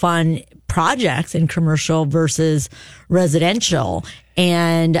cool, fun projects in commercial versus residential.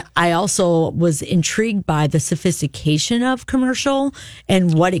 And I also was intrigued by the sophistication of commercial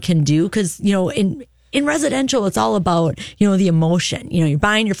and what it can do. Cause, in residential, it's all about, the emotion. You're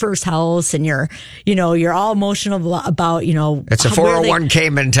buying your first house and you're all emotional about, it's a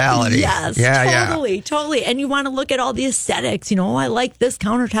 401k mentality. Yes. Totally. And you want to look at all the aesthetics, I like this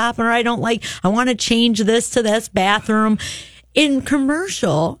countertop or I want to change this to this bathroom. In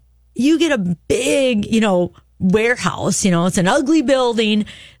commercial, you get a big, warehouse, it's an ugly building.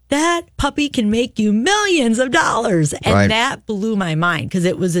 That puppy can make you millions of dollars. And that blew my mind because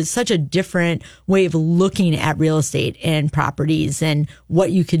it was such a different way of looking at real estate and properties and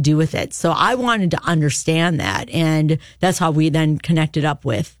what you could do with it. So I wanted to understand that. And that's how we then connected up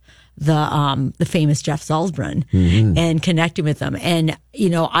with the famous Jeff Salzbrun and connecting with them. And,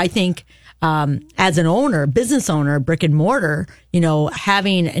 I think, as an owner, business owner, brick and mortar,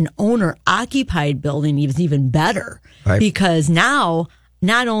 having an owner occupied building is even better because now,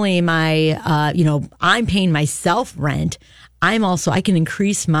 not only am I, I'm paying myself rent, I can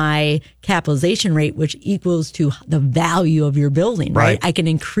increase my capitalization rate, which equals to the value of your building, right? I can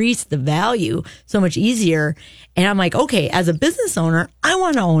increase the value so much easier. And I'm like, okay, as a business owner, I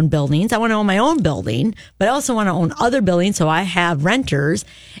want to own buildings. I want to own my own building, but I also want to own other buildings. So I have renters,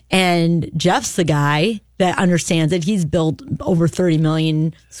 and Jeff's the guy that understands that. He's built over 30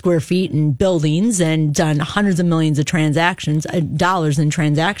 million square feet in buildings and done hundreds of millions of dollars in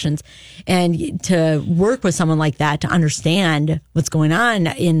transactions. And to work with someone like that to understand what's going on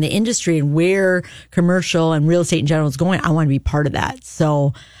in the industry and where commercial and real estate in general is going, I want to be part of that.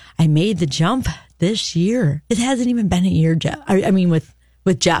 So I made the jump this year. It hasn't even been a year, Jeff.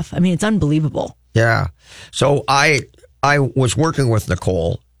 With Jeff. It's unbelievable. Yeah. So I was working with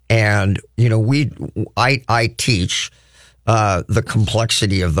Nicole. And, I teach the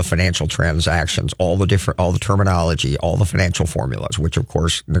complexity of the financial transactions, all the terminology, all the financial formulas, which, of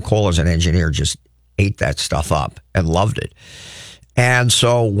course, Nicole as an engineer just ate that stuff up and loved it. And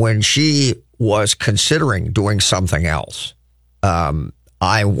so when she was considering doing something else,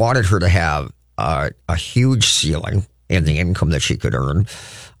 I wanted her to have a huge ceiling in the income that she could earn.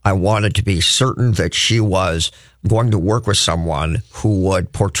 I wanted to be certain that she was going to work with someone who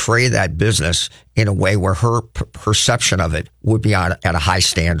would portray that business in a way where her perception of it would be at a high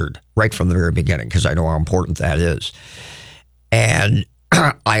standard right from the very beginning, because I know how important that is. And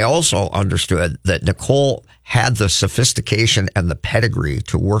I also understood that Nicole had the sophistication and the pedigree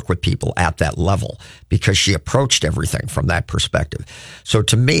to work with people at that level because she approached everything from that perspective. So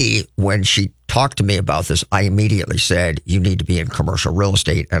to me, when she talked to me about this, I immediately said, you need to be in commercial real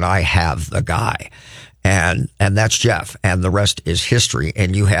estate, and I have the guy. And that's Jeff, and the rest is history.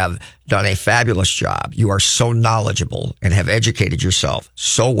 And you have done a fabulous job. You are so knowledgeable and have educated yourself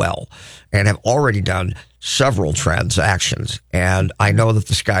so well and have already done several transactions. And I know that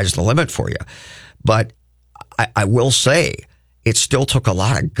the sky's the limit for you. But I will say it still took a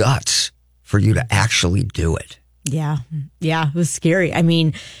lot of guts for you to actually do it. Yeah. It was scary.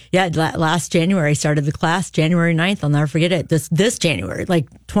 Last January, I started the class, January 9th. I'll never forget it. This January,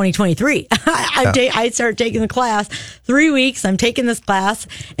 like 2023, I started taking the class. 3 weeks, I'm taking this class.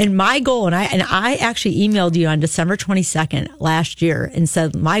 And my goal, and I actually emailed you on December 22nd last year and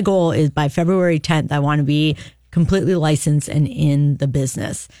said, my goal is by February 10th, I want to be completely licensed and in the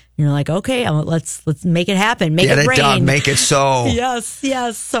business. And you're like, okay, let's make it happen. Make it rain. Get it done. Make it so.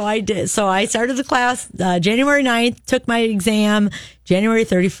 Yes. So I did. So I started the class January 9th, took my exam January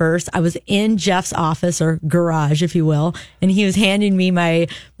 31st. I was in Jeff's office, or garage, if you will, and he was handing me my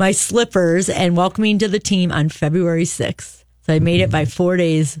slippers and welcoming to the team on February 6th. So I made it by 4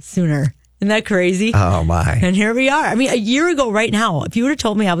 days sooner. Isn't that crazy? Oh, my. And here we are. A year ago right now, if you would have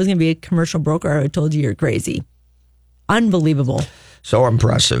told me I was going to be a commercial broker, I would have told you you're crazy. Unbelievable. So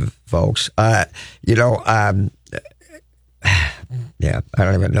impressive, folks. Yeah, I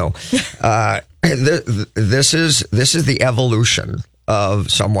don't even know. This is the evolution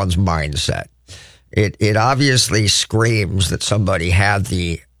of someone's mindset. It obviously screams that somebody had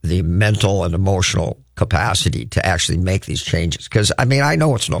the mental and emotional capacity to actually make these changes. Because, I mean, I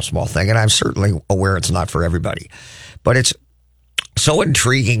know it's no small thing, and I'm certainly aware it's not for everybody. But it's so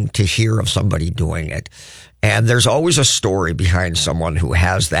intriguing to hear of somebody doing it. And there's always a story behind someone who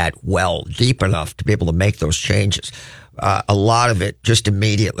has that well deep enough to be able to make those changes. A lot of it just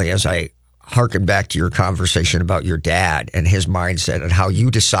immediately, as I harken back to your conversation about your dad and his mindset and how you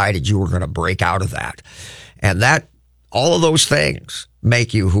decided you were going to break out of that. And that, all of those things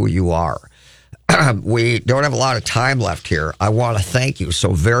make you who you are. We don't have a lot of time left here. I want to thank you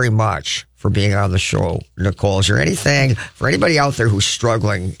so very much for being on the show, Nicole. Is there anything for anybody out there who's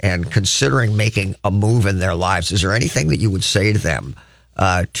struggling and considering making a move in their lives? Is there anything that you would say to them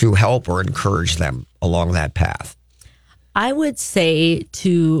to help or encourage them along that path? I would say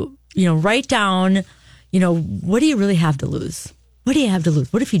to, write down, what do you really have to lose? What do you have to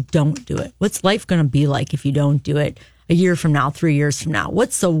lose? What if you don't do it? What's life going to be like if you don't do it a year from now, 3 years from now?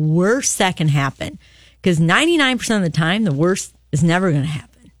 What's the worst that can happen? Because 99% of the time, the worst is never going to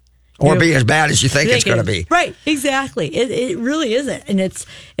happen. Or be as bad as you think it's going to be. Right, exactly. It really isn't. And it's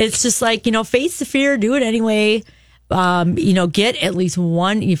just like, face the fear, do it anyway. Get at least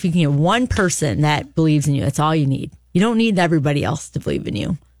one, if you can get one person that believes in you, that's all you need. You don't need everybody else to believe in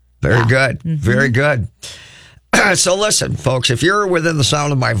you. Very good. Mm-hmm. Very good. So listen, folks, if you're within the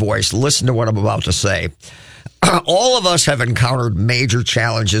sound of my voice, listen to what I'm about to say. All of us have encountered major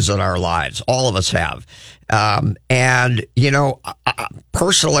challenges in our lives. All of us have.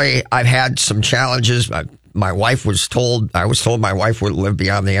 Personally, I've had some challenges. I was told my wife would live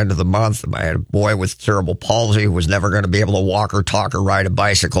beyond the end of the month. I had a boy with cerebral palsy who was never going to be able to walk or talk or ride a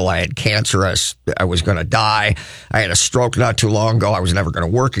bicycle. I had cancer. I was going to die. I had a stroke not too long ago. I was never going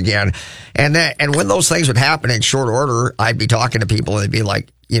to work again. And when those things would happen in short order, I'd be talking to people and they'd be like,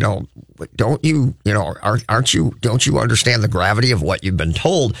 don't you understand the gravity of what you've been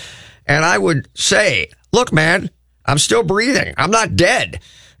told? And I would say, look, man, I'm still breathing. I'm not dead.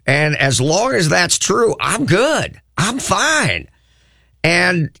 And as long as that's true, I'm good. I'm fine.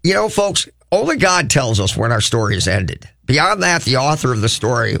 And, folks, only God tells us when our story is ended. Beyond that, the author of the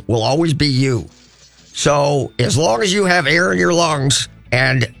story will always be you. So as long as you have air in your lungs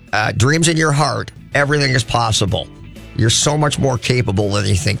and dreams in your heart, everything is possible. You're so much more capable than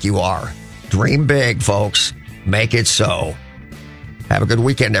you think you are. Dream big, folks. Make it so. Have a good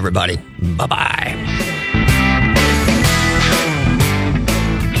weekend, everybody. Bye-bye.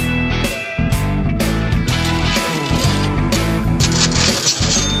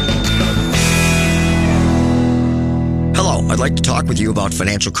 I'd like to talk with you about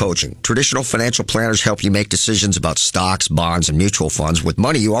financial coaching. Traditional financial planners help you make decisions about stocks, bonds, and mutual funds with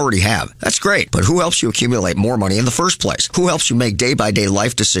money you already have. That's great, but who helps you accumulate more money in the first place? Who helps you make day-by-day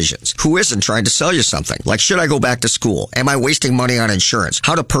life decisions? Who isn't trying to sell you something? Like, should I go back to school? Am I wasting money on insurance?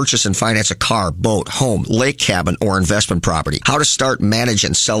 How to purchase and finance a car, boat, home, lake cabin, or investment property? How to start, manage,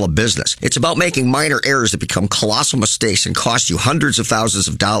 and sell a business? It's about making minor errors that become colossal mistakes and cost you hundreds of thousands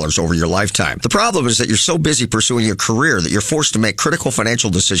of dollars over your lifetime. The problem is that you're so busy pursuing your career that you're forced to make critical financial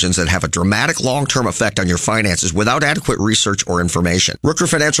decisions that have a dramatic long-term effect on your finances without adequate research or information. Rooker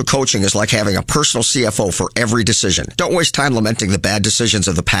Financial Coaching is like having a personal CFO for every decision. Don't waste time lamenting the bad decisions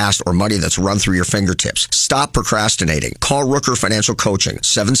of the past or money that's run through your fingertips. Stop procrastinating. Call Rooker Financial Coaching,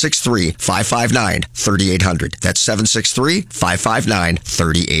 763-559-3800. That's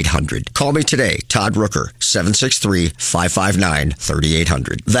 763-559-3800. Call me today, Todd Rooker,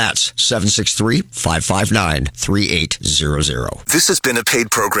 763-559-3800. That's 763-559-3800. This has been a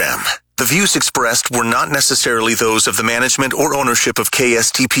paid program. The views expressed were not necessarily those of the management or ownership of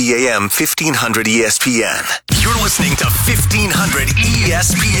KSTP-AM 1500 ESPN. You're listening to 1500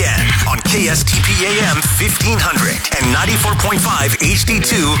 ESPN on KSTP-AM 1500 and 94.5 HD2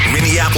 Minneapolis.